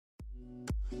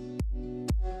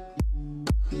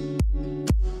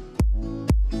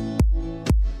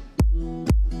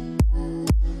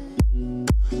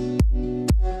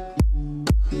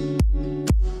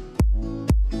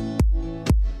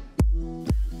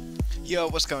Yo,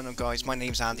 what's going on guys, my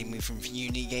name's Andy, we're from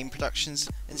UGP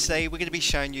Productionz, and today we're going to be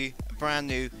showing you a brand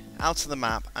new out of the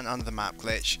map and under the map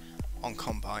glitch on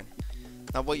Combine.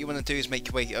 Now what you want to do is make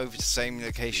your way over to the same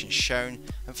location shown,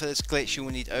 and for this glitch you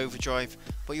will need overdrive.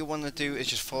 What you want to do is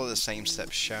just follow the same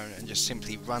steps shown and just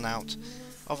simply run out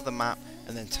of the map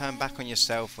and then turn back on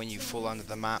yourself when you fall under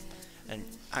the map and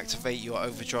activate your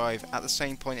overdrive at the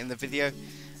same point in the video,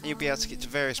 and you'll be able to get to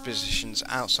various positions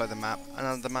outside the map and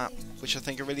under the map, which I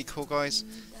think are really cool guys.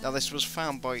 Now this was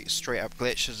found by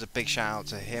StraightupGlitch, a big shout out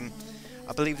to him.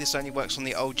 I believe this only works on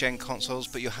the old gen consoles,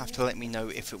 but you'll have to let me know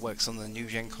if it works on the new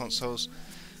gen consoles.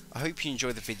 I hope you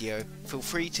enjoy the video. Feel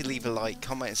free to leave a like,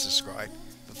 comment and subscribe.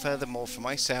 But furthermore, for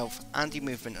myself, Andy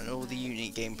Movement and all the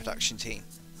UGP production team,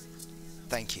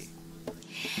 thank you.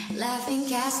 Laughing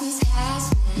gas, these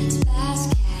hazmats,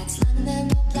 fast cats, line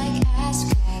them up like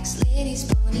ass cracks, ladies,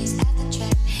 ponies at the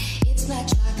track. It's my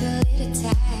chocolate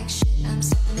attack. Shit, I'm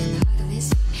stepping in the heart of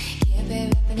this. Yeah,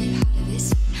 baby, rapping it harder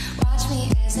this. Watch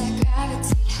me as I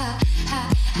gravitate. Ha,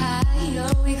 ha, ha.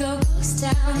 Yo, we go ghost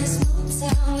down this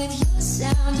Motown with your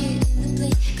sound. You're in the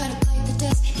blink, gotta bite the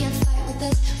dust. Can't fight with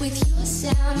us with your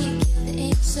sound. You kill the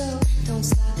aim, so don't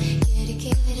stop.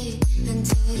 Get it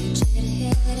until you jet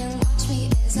ahead and watch me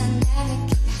as I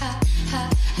navigate. Ha, ha,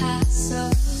 ha. So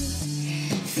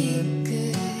feel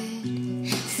good,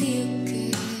 feel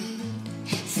good,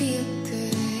 feel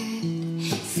good,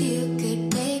 feel